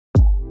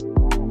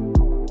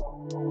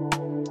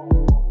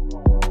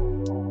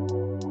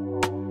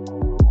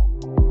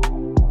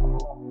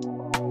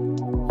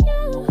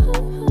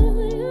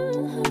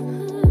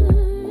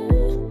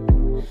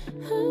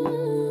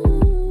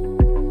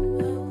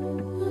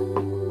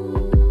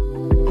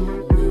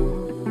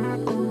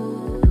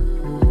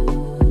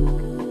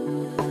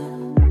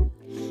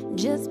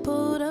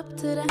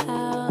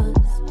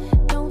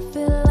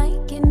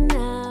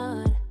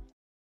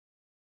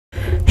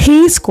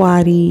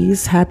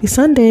Squaddies, happy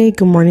Sunday,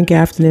 good morning, good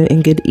afternoon,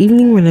 and good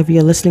evening whenever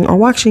you're listening or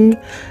watching.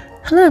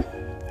 Hello.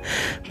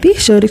 Be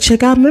sure to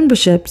check out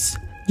memberships.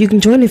 You can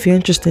join if you're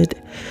interested.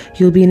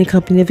 You'll be in the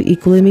company of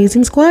equally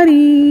amazing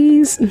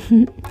Squaddies.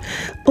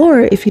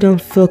 Or if you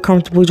don't feel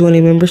comfortable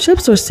joining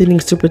memberships or sending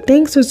super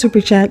thanks or super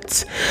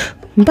chats,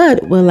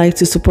 but would like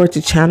to support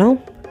the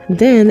channel,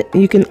 then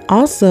you can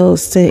also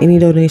send any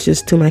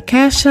donations to my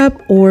Cash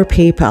App or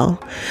PayPal.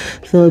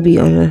 They'll be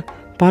on the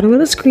bottom of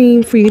the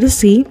screen for you to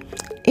see,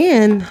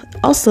 and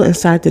also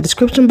inside the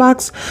description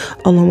box,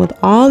 along with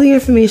all the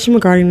information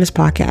regarding this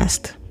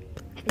podcast.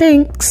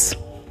 Thanks.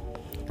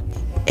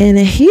 And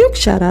a huge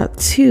shout out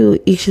to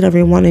each and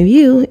every one of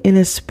you, and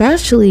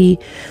especially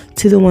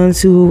to the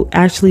ones who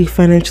actually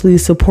financially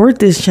support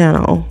this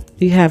channel.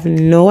 You have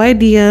no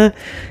idea.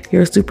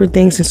 Your super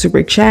thanks and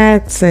super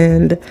chats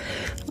and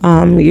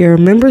your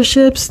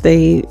memberships,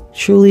 they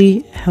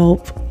truly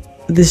help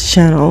this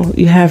channel.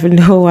 You have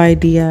no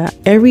idea.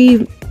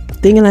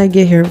 Everything that I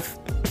get here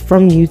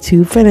from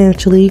YouTube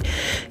financially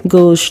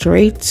goes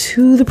straight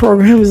to the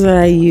programs that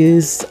I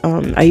use.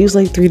 I use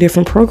like 3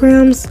 different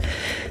programs.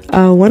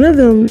 One of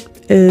them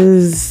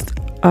is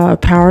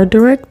Power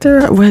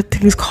Director. What I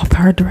think is called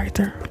Power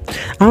Director.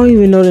 I don't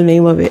even know the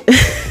name of it.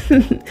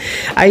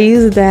 I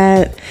use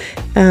that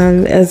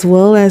as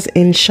well as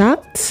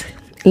InShot,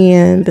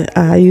 and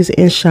I use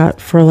InShot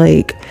for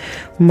like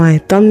my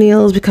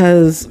thumbnails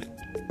because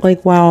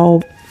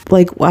wow,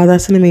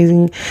 that's an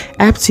amazing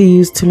app to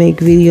use to make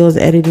videos,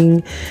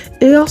 editing.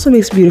 It also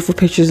makes beautiful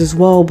pictures as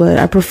well, but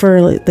I prefer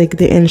like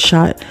the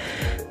InShot.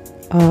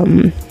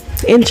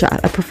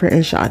 I prefer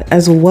InShot,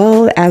 as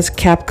well as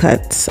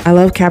CapCut. I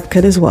love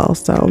CapCut as well.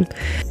 So,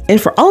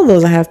 and for all of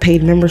those, I have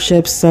paid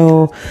memberships.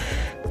 So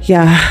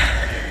yeah,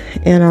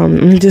 and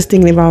I'm just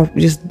thinking about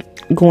just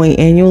going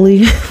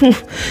annually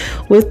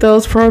with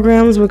those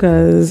programs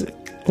because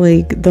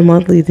like the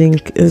monthly thing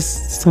is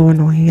so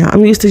annoying.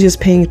 I'm used to just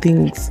paying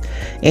things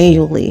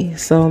annually,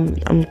 so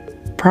I'm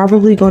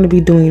probably going to be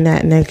doing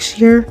that next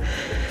year.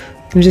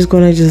 I'm just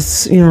going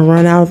to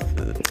run out.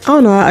 I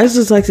don't know. I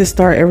just like to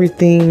start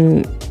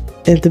everything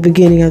at the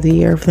beginning of the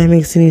year, if that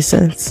makes any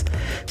sense.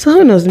 So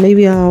who knows?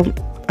 Maybe I'll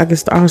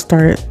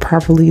start it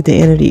properly at the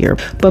end of the year,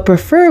 but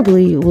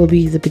preferably will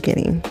be the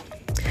beginning.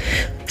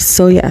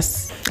 So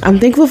yes, I'm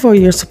thankful for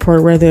your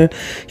support, whether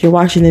you're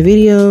watching the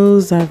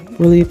videos. I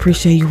really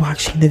appreciate you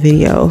watching the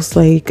videos,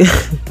 like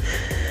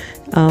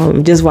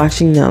just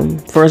watching them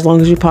for as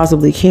long as you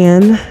possibly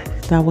can.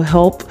 That will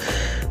help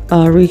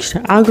reach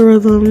the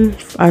algorithm,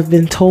 I've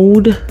been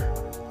told.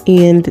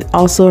 And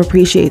also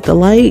appreciate the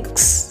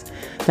likes.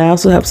 That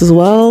also helps as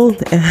well,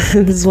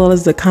 as well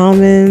as the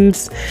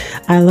comments.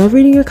 I love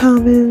reading your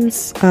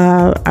comments.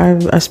 I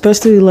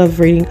especially love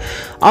reading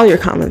all your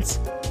comments.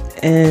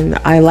 And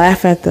I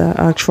laugh at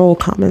the troll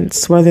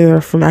comments, whether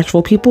they're from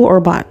actual people or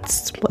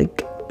bots.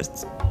 Like,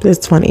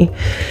 it's funny.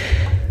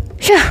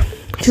 Yeah,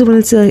 just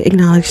wanted to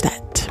acknowledge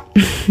that.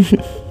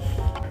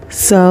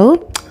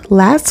 So,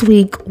 last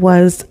week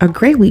was a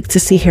great week to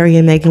see Harry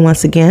and Meghan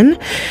once again.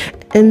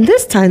 And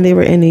this time they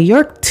were in New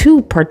York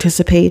to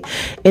participate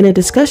in a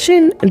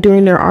discussion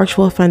during their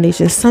Archewell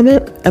Foundation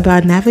Summit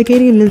about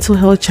navigating mental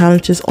health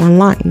challenges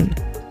online.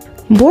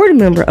 Board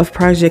member of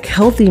Project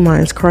Healthy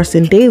Minds,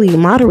 Carson Daly,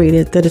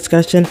 moderated the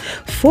discussion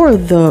for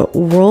the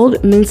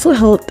World Mental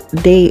Health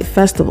Day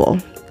Festival.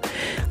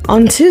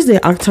 On Tuesday,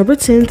 October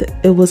 10th,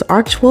 it was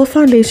Archewell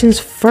Foundation's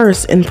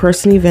first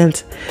in-person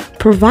event,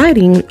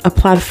 providing a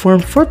platform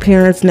for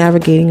parents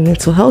navigating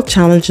mental health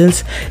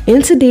challenges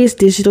in today's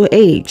digital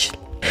age.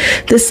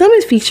 The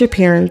summit featured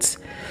parents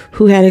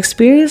who had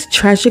experienced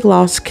tragic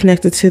loss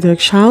connected to their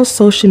child's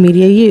social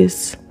media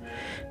use.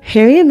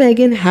 Harry and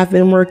Meghan have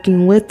been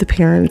working with the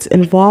parents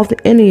involved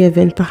in the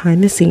event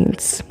behind the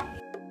scenes.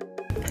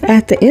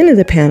 At the end of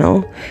the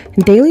panel,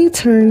 Daly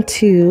turned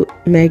to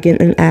Meghan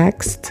and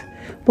asked,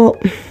 well,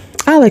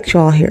 I'll let you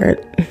all hear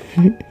it.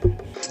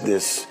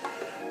 This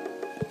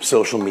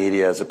social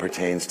media as it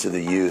pertains to the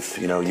youth,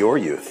 your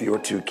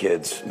 2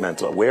 kids'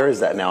 mental, where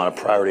is that now on a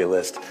priority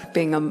list?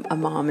 Being a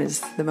mom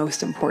is the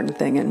most important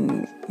thing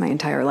in my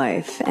entire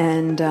life,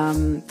 and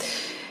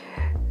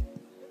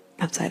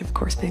outside of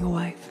course being a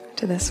wife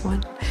to this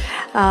one.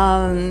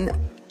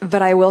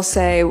 But I will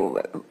say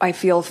I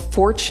feel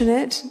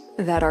fortunate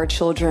that our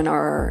children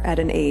are at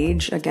an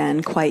age,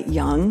 again, quite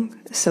young,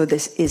 so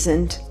this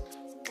isn't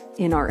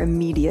in our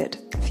immediate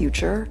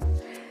future.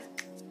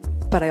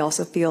 But I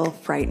also feel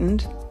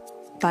frightened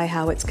by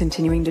how it's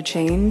continuing to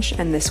change,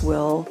 and this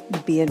will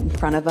be in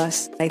front of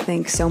us. I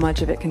think so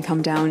much of it can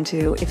come down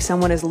to, if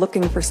someone is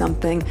looking for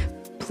something,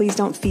 please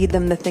don't feed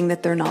them the thing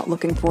that they're not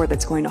looking for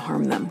that's going to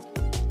harm them.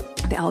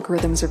 The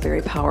algorithms are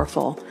very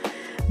powerful,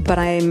 but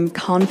I'm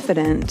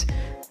confident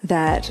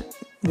that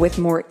with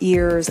more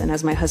ears and,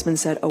 as my husband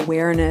said,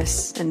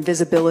 awareness and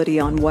visibility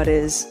on what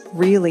is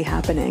really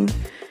happening.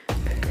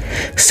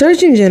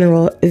 Surgeon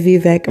General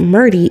Vivek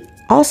Murthy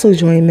also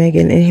joined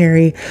Meghan and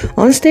Harry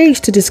on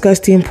stage to discuss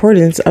the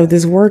importance of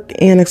this work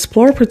and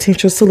explore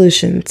potential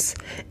solutions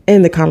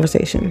in the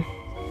conversation.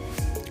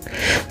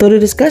 Though the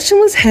discussion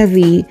was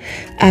heavy,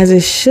 as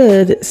it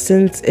should,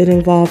 since it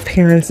involved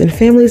parents and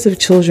families of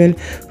children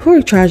who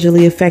were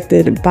tragically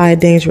affected by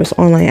dangerous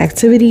online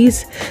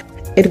activities,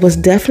 it was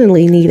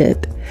definitely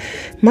needed.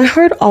 My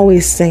heart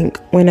always sank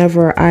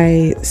whenever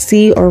I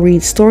see or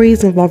read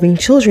stories involving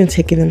children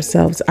taking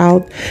themselves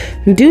out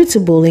due to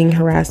bullying,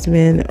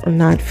 harassment, or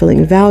not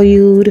feeling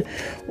valued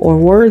or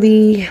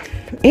worthy,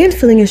 and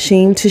feeling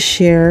ashamed to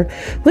share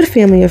with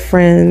family or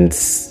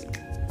friends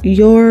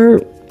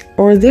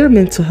their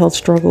mental health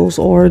struggles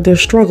or their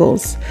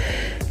struggles,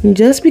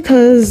 just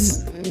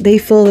because they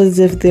feel as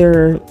if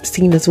they're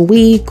seen as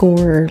weak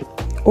or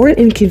an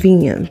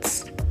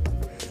inconvenience.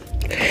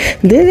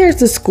 Then there's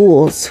the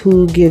schools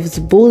who gives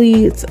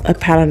bullies a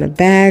pat on the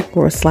back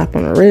or a slap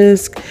on the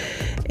wrist,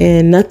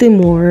 and nothing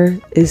more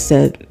is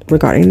said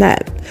regarding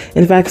that.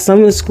 In fact, some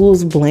of the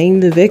schools blame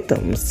the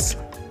victims.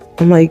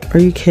 I'm like, are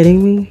you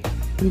kidding me?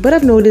 But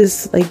I've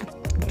noticed like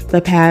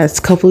the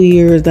past couple of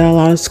years that a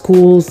lot of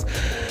schools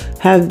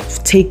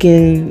have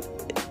taken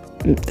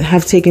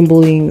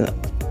bullying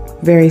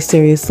very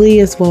seriously,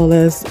 as well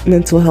as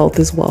mental health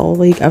as well.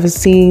 Like I've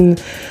seen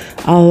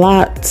a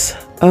lot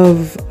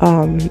of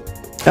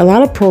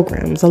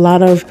programs, a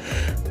lot of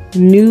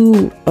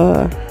new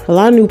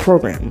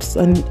programs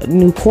and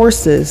new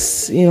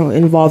courses,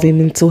 involving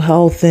mental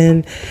health,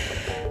 and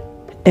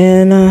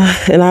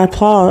I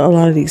applaud a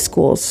lot of these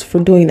schools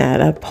for doing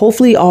that.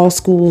 Hopefully all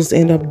schools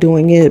end up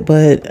doing it,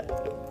 but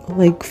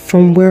like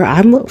from where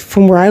I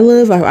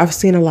live, I've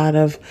seen a lot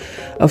of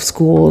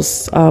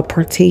schools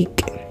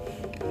partake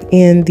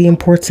in the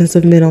importance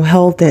of mental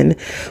health and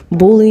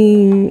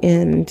bullying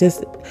and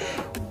just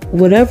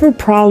whatever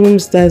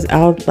problems that's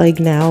out like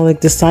now,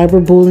 like the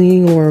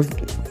cyberbullying or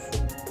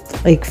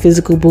like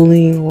physical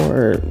bullying,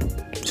 or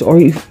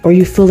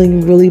you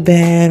feeling really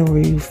bad, or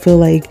you feel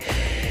like,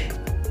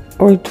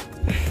 or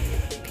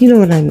you know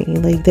what I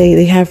mean? Like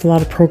they have a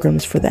lot of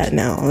programs for that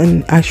now,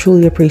 and I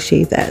truly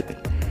appreciate that.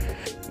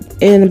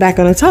 And back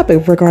on the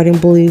topic regarding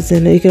bullies,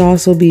 and it can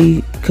also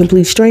be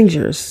complete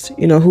strangers,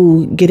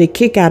 who get a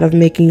kick out of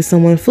making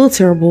someone feel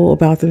terrible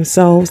about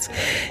themselves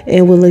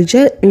and will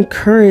legit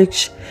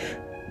encourage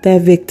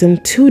that victim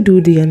to do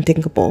the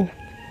unthinkable.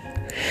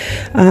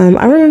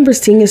 I remember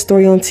seeing a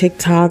story on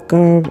TikTok.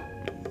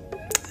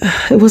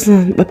 It was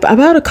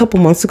about a couple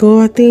months ago,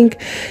 I think.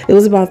 It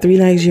was about 3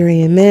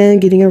 Nigerian men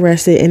getting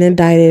arrested and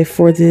indicted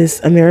for this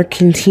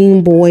American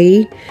teen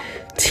boy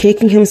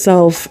taking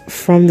himself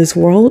from this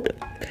world.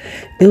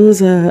 It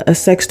was a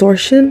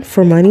sextortion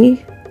for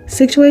money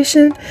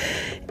situation,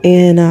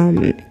 and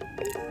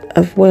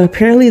well,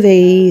 apparently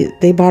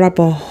they bought up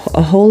a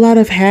whole lot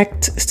of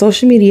hacked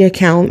social media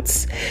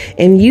accounts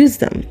and used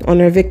them on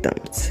their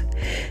victims.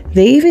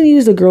 They even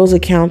used a girl's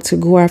account to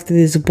go after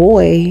this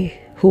boy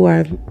who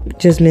I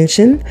just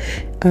mentioned,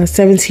 a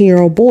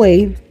 17-year-old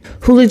boy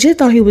who legit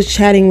thought he was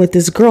chatting with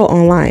this girl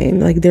online.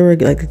 Like they were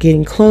like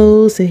getting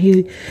close, and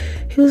he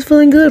was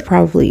feeling good,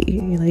 probably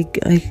like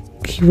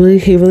he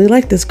really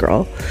liked this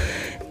girl.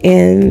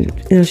 And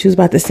she was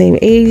about the same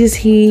age as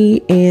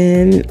he,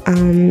 and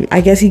I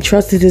guess he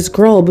trusted this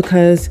girl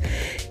because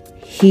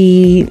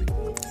he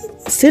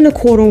sent a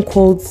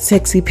quote-unquote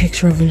sexy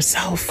picture of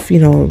himself,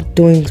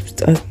 doing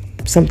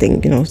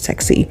something,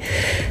 sexy,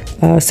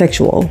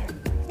 sexual,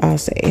 I'll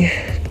say.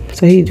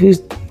 So he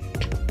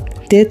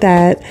did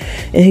that,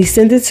 and he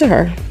sent it to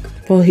her.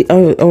 Well,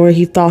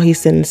 he thought he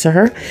sent it to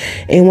her,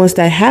 and once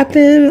that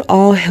happened,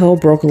 all hell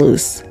broke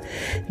loose.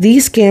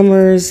 These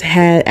scammers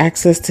had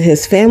access to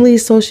his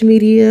family's social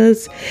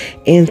medias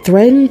and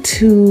threatened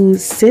to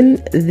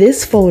send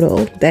this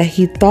photo that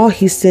he thought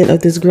he sent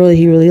of this girl that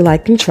he really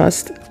liked and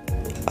trust.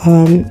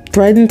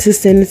 Threatened to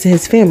send it to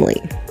his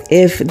family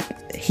if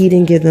he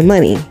didn't give them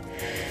money.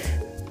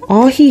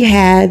 All he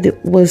had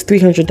was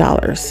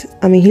 $300.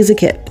 I mean, he's a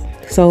kid,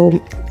 so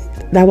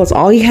that was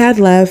all he had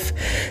left.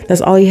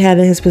 That's all he had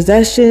in his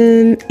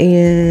possession,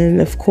 and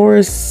of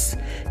course,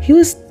 he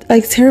was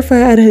like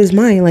terrified out of his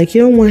mind. Like,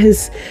 you don't want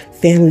his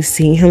family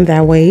seeing him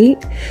that way.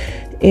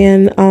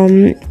 And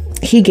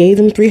he gave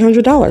them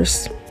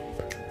 $300,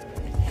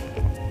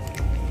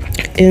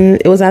 and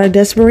it was out of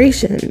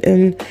desperation.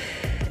 And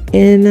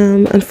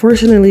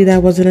unfortunately,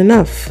 that wasn't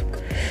enough.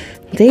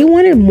 They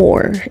wanted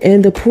more,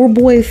 and the poor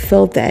boy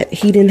felt that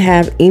he didn't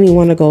have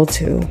anyone to go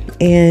to.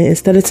 And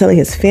instead of telling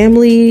his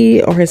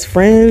family or his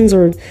friends,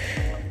 or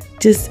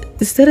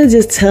instead of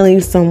just telling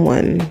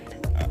someone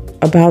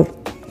about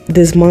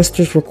this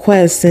monster's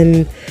request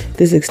and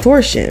this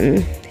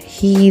extortion,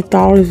 he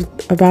thought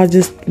about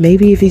just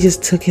maybe if he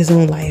just took his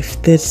own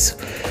life, this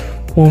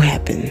won't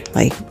happen.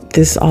 Like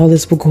all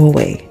this will go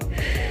away.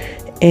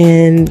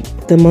 And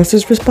the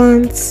monster's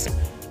response,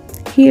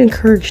 he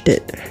encouraged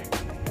it.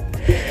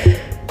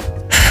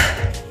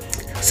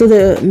 So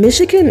the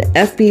Michigan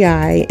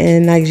FBI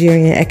and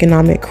Nigerian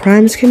Economic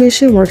Crimes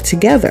Commission worked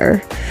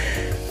together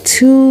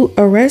to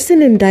arrest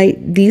and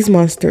indict these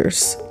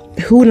monsters,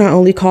 who not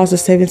only caused a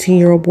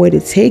 17-year-old boy to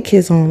take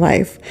his own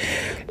life,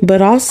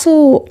 but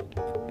also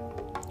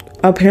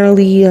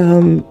apparently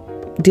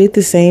did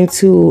the same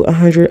to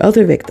 100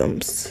 other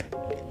victims.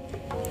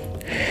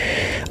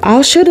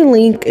 I'll share the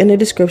link in the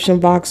description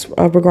box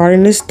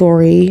regarding this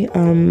story.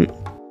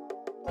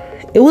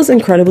 It was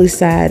incredibly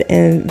sad,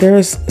 and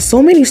there's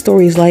so many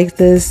stories like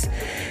this,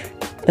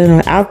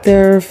 out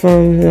there,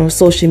 from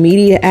social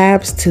media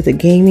apps to the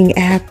gaming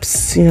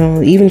apps,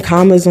 even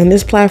comments on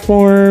this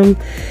platform,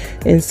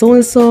 and so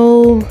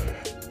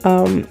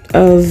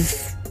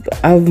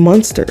of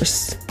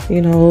monsters,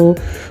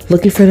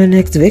 looking for the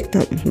next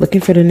victim,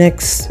 looking for the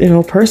next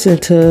person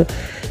to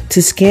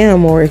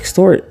scam or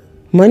extort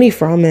money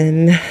from.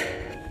 And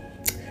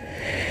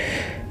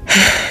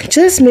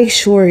just make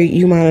sure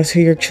you monitor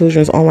your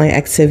children's online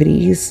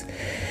activities.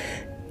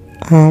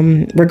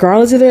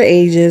 Regardless of their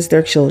ages,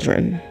 they're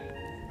children.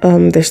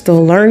 They're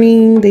still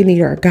learning. They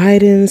need our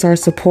guidance, our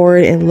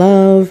support, and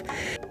love.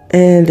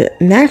 And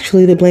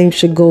naturally, the blame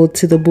should go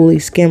to the bully,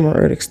 scammer,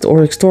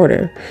 or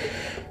extorter.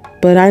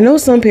 But I know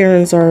some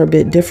parents are a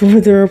bit different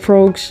with their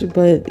approach.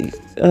 But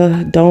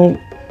don't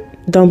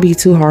be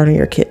too hard on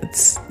your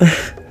kids.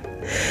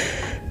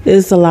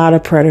 There's a lot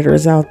of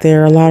predators out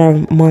there, a lot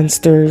of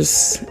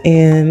monsters,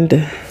 and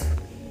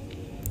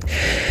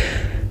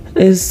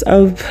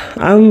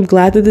I'm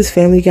glad that this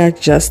family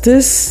got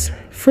justice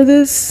for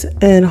this,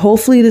 and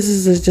hopefully this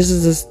is a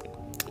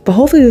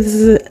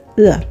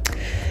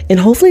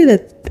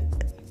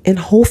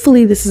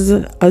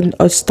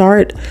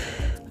start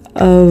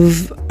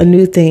of a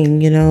new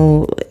thing,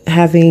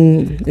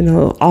 having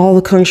all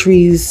the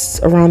countries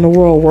around the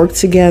world work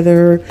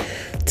together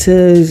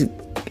to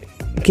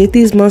get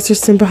these monsters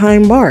sent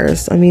behind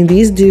bars. I mean,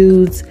 these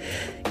dudes,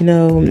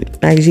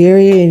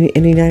 Nigeria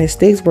and the United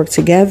States work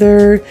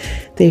together.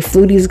 They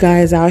flew these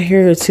guys out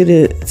here to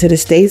the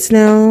States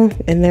now,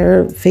 and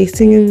they're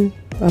facing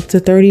up to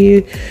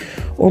 30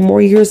 or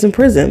more years in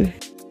prison.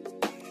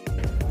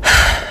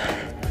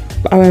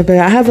 All right, but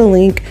I have a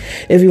link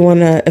if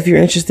you're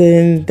interested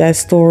in that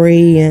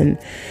story and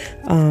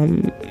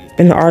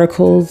in the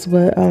articles.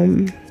 But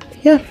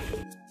yeah.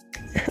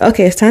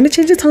 Okay, it's time to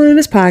change the tone of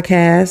this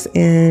podcast,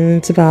 and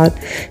it's about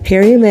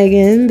Harry and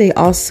Meghan. They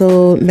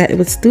also met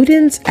with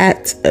students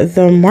at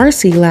the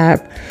Marcy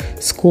Lab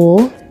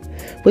School,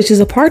 which is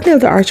a partner of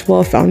the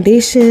Archewell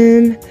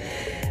Foundation,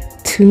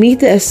 to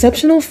meet the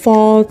exceptional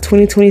fall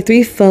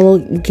 2023 fellow,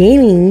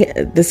 gaining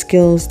the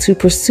skills to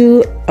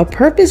pursue a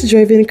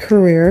purpose-driven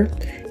career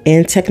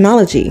in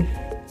technology.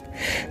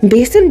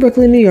 Based in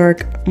Brooklyn, New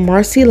York,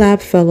 Marcy Lab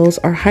Fellows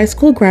are high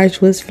school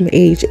graduates from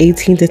age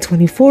 18 to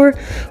 24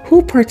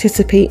 who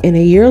participate in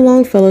a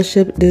year-long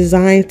fellowship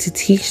designed to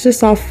teach the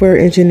software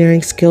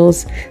engineering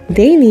skills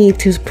they need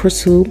to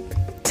pursue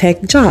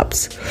tech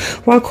jobs,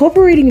 while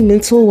incorporating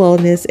mental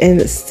wellness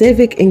and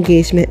civic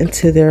engagement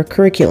into their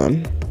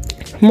curriculum.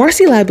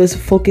 Marcy Lab is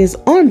focused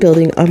on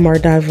building a more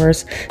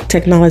diverse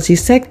technology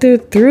sector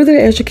through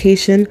their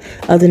education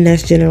of the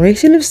next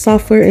generation of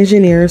software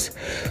engineers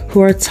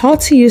who are taught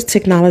to use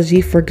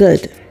technology for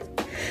good.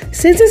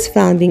 Since its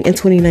founding in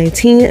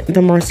 2019,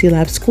 the Marcy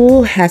Lab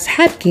School has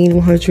had gained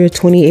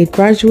 128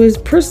 graduates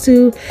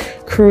pursue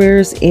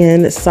careers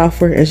in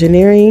software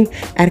engineering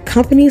at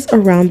companies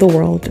around the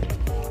world.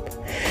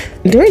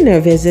 During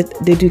their visit,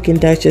 the Duke and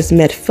Duchess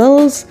met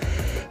fellows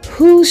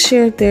who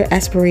shared their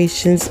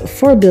aspirations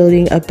for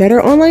building a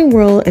better online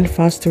world and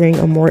fostering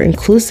a more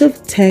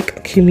inclusive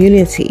tech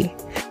community.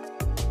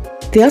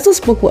 They also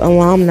spoke with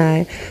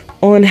alumni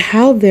on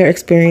how their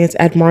experience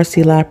at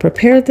Marcy Lab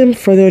prepared them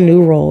for their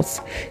new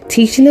roles,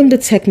 teaching them the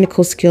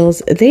technical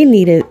skills they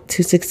needed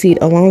to succeed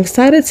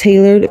alongside a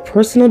tailored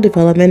personal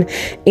development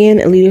and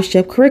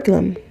leadership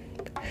curriculum.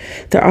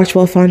 The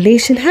Archewell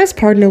Foundation has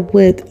partnered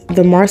with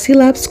the Marcy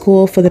Lab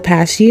School for the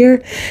past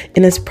year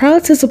and is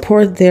proud to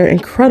support their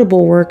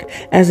incredible work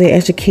as they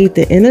educate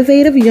the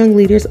innovative young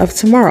leaders of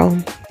tomorrow.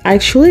 I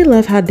truly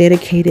love how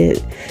dedicated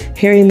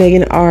Harry and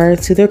Meghan are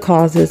to their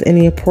causes and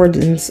the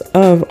importance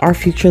of our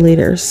future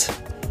leaders.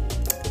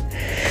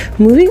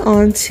 Moving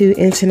on to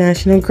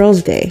International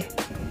Girls' Day,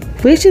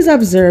 which is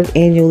observed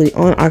annually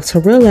on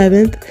October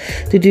 11th.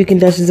 The Duke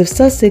and Duchess of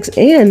Sussex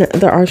and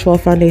the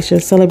Archewell Foundation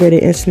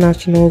celebrated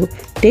International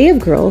Day of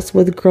Girls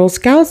with Girl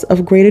Scouts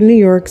of Greater New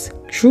York's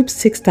Troop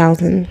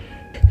 6000.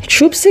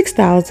 Troop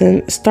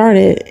 6000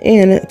 started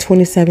in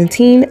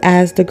 2017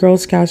 as the Girl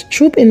Scouts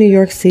troop in New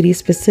York City,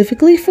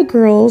 specifically for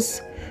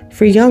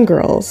young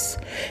girls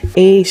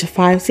aged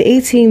 5 to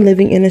 18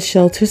 living in a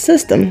shelter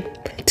system,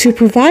 to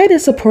provide a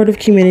supportive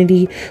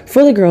community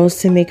for the girls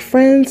to make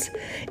friends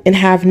and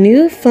have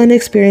new fun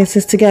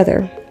experiences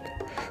together.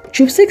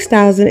 Troop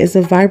 6000 is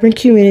a vibrant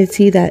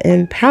community that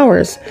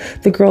empowers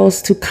the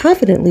girls to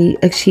confidently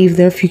achieve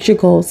their future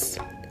goals.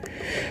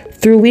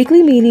 Through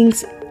weekly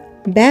meetings,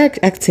 badge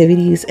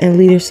activities, and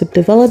leadership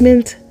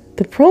development,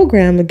 the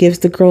program gives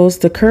the girls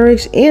the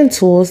courage and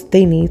tools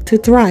they need to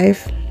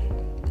thrive.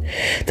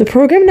 The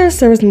program now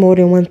serves more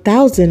than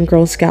 1,000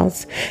 Girl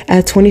Scouts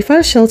at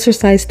 25 shelter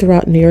sites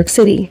throughout New York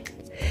City.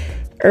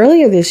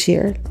 Earlier this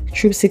year,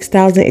 Troop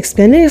 6000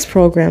 expanded its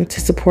program to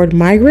support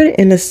migrant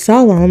and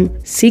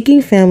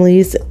asylum-seeking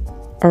families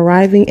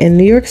arriving in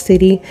New York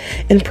City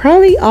and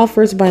proudly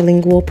offers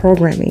bilingual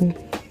programming.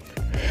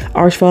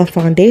 Archewell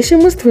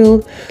Foundation was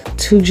thrilled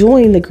to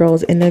join the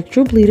girls and the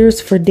group leaders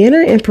for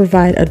dinner and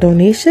provide a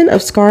donation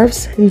of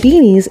scarves,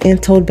 beanies,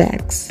 and tote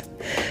bags.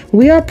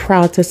 We are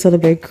proud to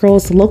celebrate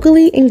girls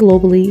locally and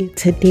globally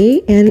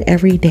today and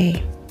every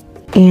day.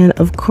 And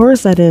of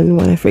course, I didn't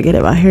want to forget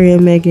about Harry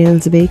and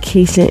Meghan's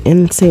vacation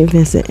in St.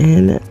 Vincent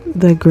and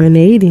the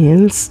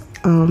Grenadines.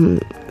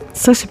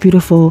 Such a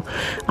beautiful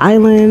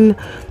island.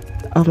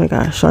 Oh my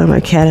gosh, sorry, my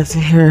cat is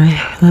in here.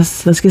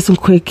 Let's get some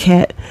quick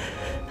cat.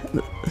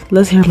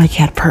 Let's hear my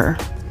cat purr.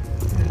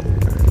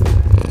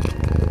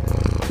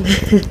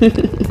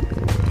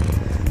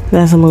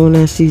 That's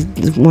Alona. She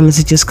wanted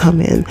to just come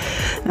in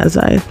as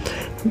I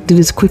do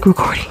this quick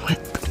recording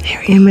with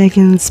Harry and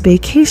Meghan's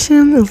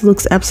vacation. It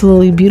looks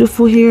absolutely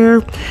beautiful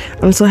here.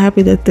 I'm so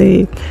happy that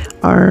they've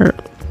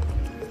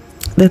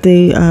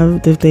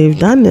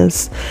done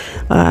this.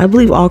 I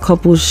believe all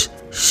couples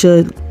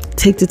should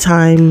take the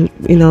time,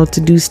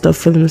 to do stuff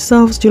for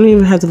themselves. You don't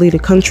even have to leave the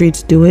country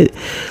to do it.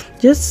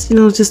 Just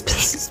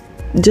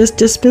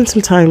spend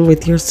some time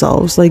with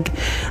yourselves. Like,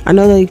 I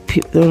know,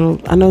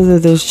 I know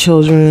that there's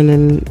children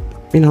and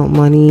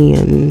money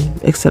and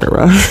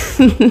etc.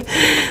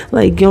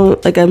 Like,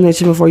 like I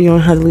mentioned before, you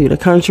don't have to leave the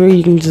country.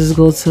 You can just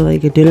go to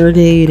like a dinner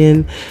date,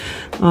 and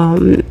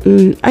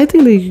I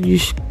think that you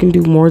can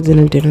do more than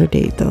a dinner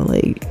date though.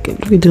 Like, you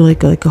could do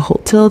like a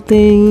hotel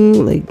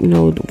thing, like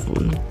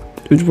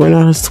rent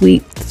out a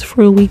suite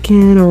for a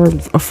weekend or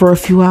for a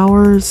few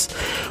hours,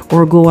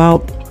 or go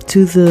out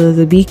to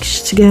the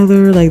beach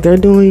together like they're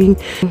doing.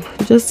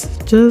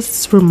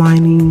 Just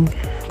reminding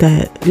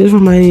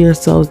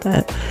yourselves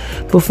that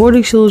before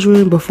the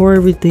children, before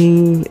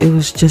everything, it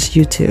was just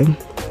you two.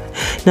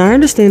 Now I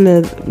understand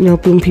that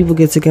when people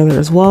get together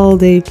as well,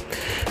 they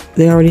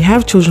already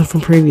have children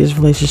from previous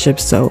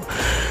relationships, so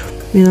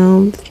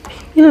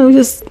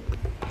just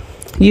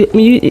you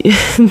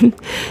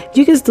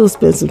can still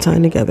spend some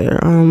time together.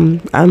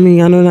 I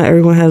know not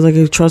everyone has like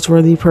a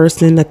trustworthy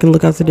person that can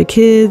look after the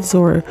kids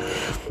or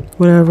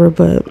whatever,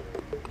 but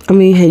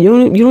hey, you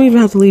don't even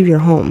have to leave your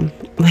home.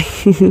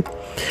 Like,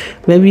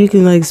 maybe you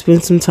can like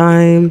spend some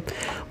time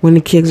when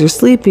the kids are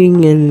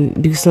sleeping and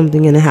do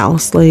something in the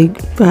house,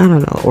 like, I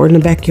don't know, or in the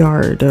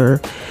backyard, or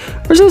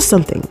just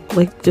something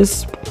like look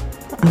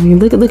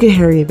at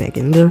Harry and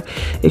Meghan. They're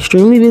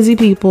extremely busy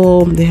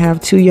people. They have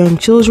 2 young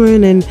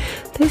children, and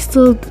they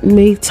still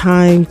make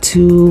time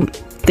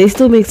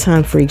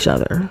for each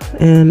other.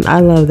 And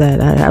I love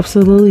that. I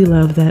absolutely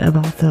love that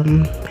about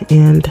them.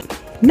 And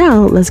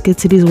now let's get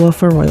to these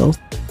welfare royals.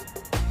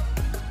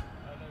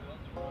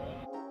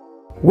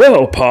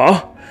 Well,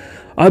 Pa,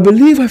 I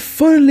believe I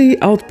finally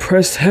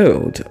outpressed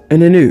Harold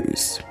in the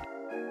news.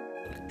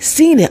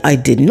 Seeing it, I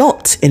did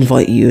not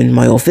invite you in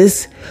my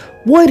office.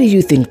 Why do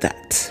you think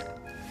that?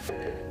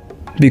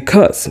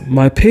 Because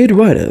my paid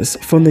writers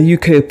from the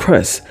UK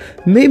press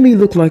made me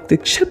look like the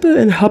chipper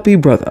and happy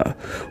brother,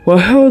 while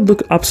Harold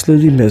looked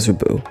absolutely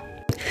miserable.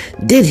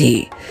 Did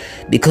he?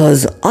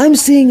 Because I'm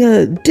seeing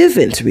a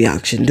different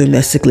reaction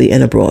domestically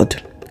and abroad.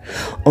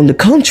 On the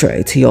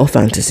contrary to your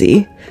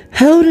fantasy,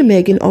 Harold and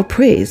Meghan are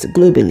praised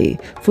globally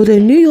for their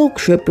New York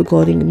trip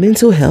regarding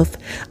mental health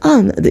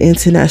on the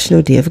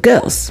International Day of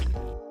Girls.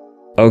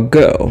 A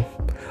girl,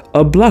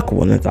 a black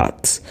one at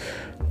that.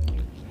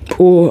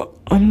 Or,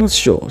 I'm not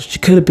sure, she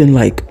could have been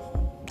like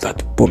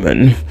that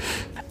woman.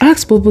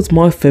 Asked what was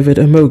my favorite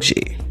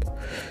emoji.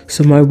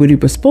 So my witty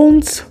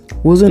response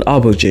was an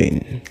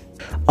aubergine.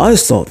 I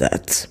saw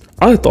that.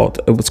 I thought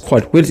it was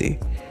quite witty.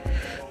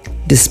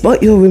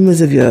 Despite your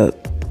rumors of your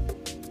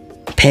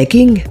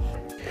pegging?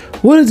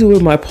 What to do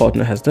with my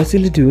partner has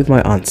nothing to do with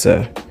my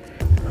answer.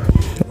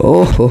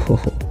 Oh,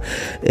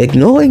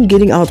 ignoring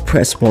getting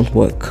outpressed won't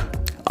work.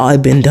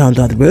 I've been down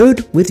that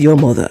road with your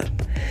mother.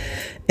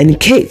 And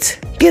Kate,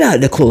 get out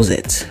of the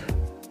closet.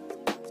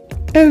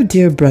 Oh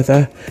dear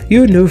brother,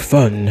 you're no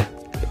fun.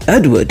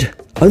 Edward,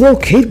 I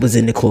thought Kate was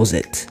in the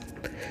closet.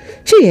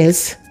 She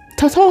is.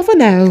 Ta-ta for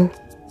now.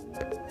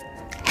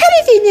 How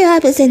did you know I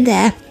was in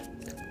there?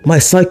 My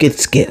psychic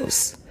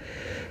skills.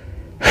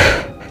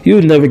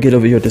 You'll never get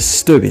over your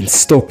disturbing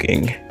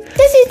stalking.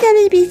 This is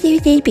going to be so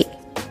creepy.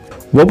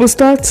 What was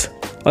that?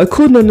 I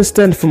couldn't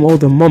understand from all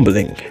the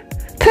mumbling.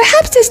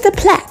 Perhaps it's the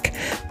plaque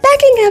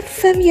backing up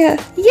from your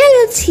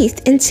yellow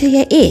teeth into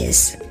your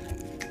ears.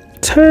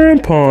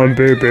 Tampon,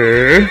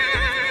 baby.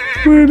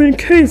 William and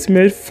Kate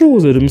made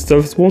fools of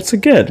themselves once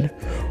again,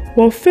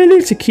 while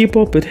failing to keep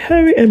up with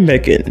Harry and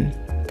Meghan.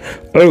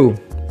 Oh,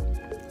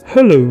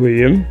 hello,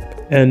 William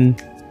and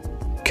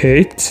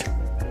Kate.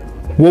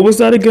 What was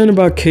that again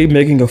about Kate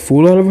making a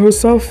fool out of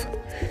herself?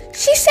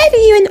 She said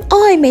you and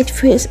I made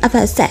fools of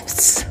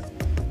ourselves.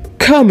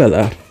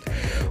 Carmela,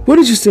 what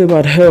did you say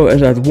about her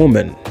and that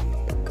woman?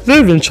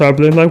 They've been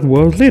traveling like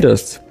world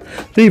leaders.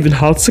 They even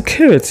had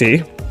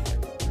security.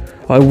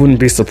 I wouldn't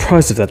be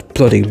surprised if that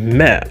bloody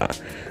mayor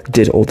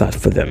did all that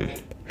for them.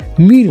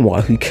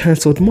 Meanwhile, he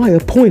cancelled my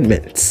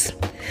appointments.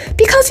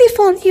 Because he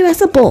found you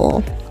as a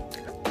bore.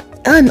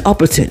 An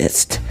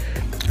opportunist.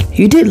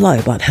 You did lie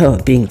about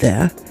her being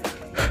there.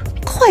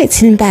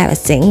 Quite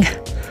embarrassing.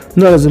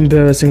 Not as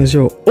embarrassing as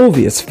your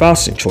obvious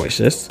fashion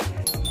choices.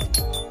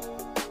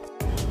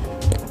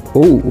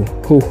 Oh,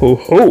 ho ho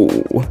ho.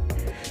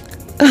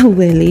 Oh,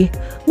 Willie,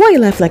 why you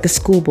laugh like a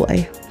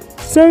schoolboy?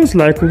 Sounds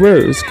like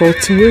Rose got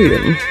to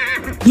William.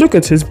 Look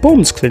at his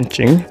bombs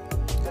clenching.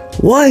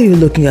 Why are you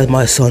looking at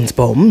my son's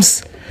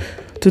bombs?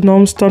 The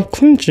non-stop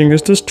clenching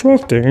is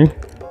distracting.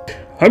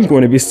 I'm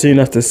going to be seen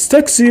as the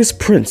sexiest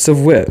Prince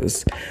of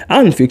Wales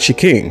and future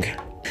king.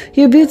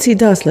 Your beauty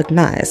does look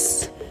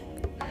nice.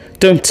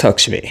 Don't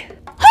touch me.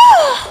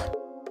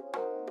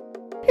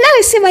 Now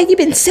I see why you've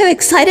been so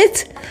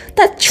excited.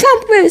 That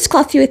Trump rose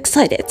got you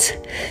excited.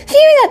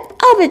 Hearing that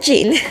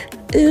aubergine.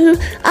 Ooh,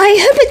 I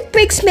hope it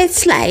breaks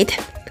mid-slide.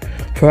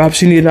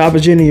 Perhaps you need an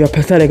aubergine in your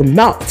pathetic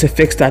mouth to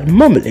fix that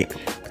mumbling.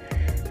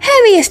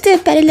 Harry is still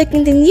better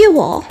looking than you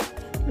are.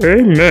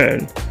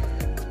 Amen.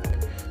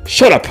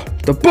 Shut up,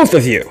 the both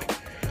of you.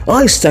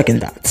 I second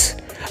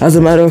that. As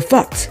a matter of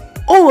fact,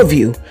 all of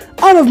you,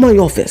 out of my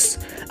office,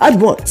 at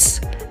once.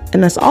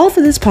 And that's all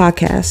for this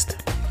podcast.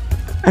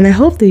 And I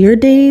hope that your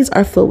days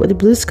are filled with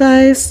blue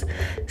skies,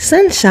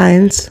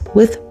 sunshines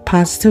with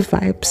positive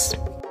vibes.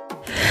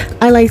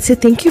 I'd like to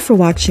thank you for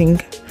watching.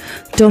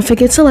 Don't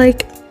forget to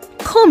like,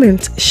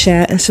 comment,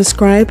 share, and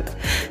subscribe,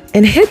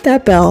 and hit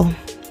that bell.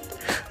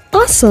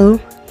 Also,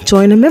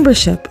 join a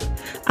membership.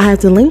 I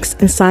have the links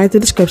inside the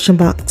description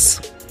box.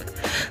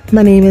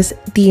 My name is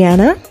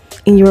Deanna,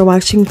 and you are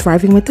watching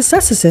Thriving with the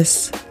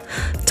Narcissist.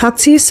 Talk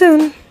to you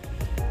soon.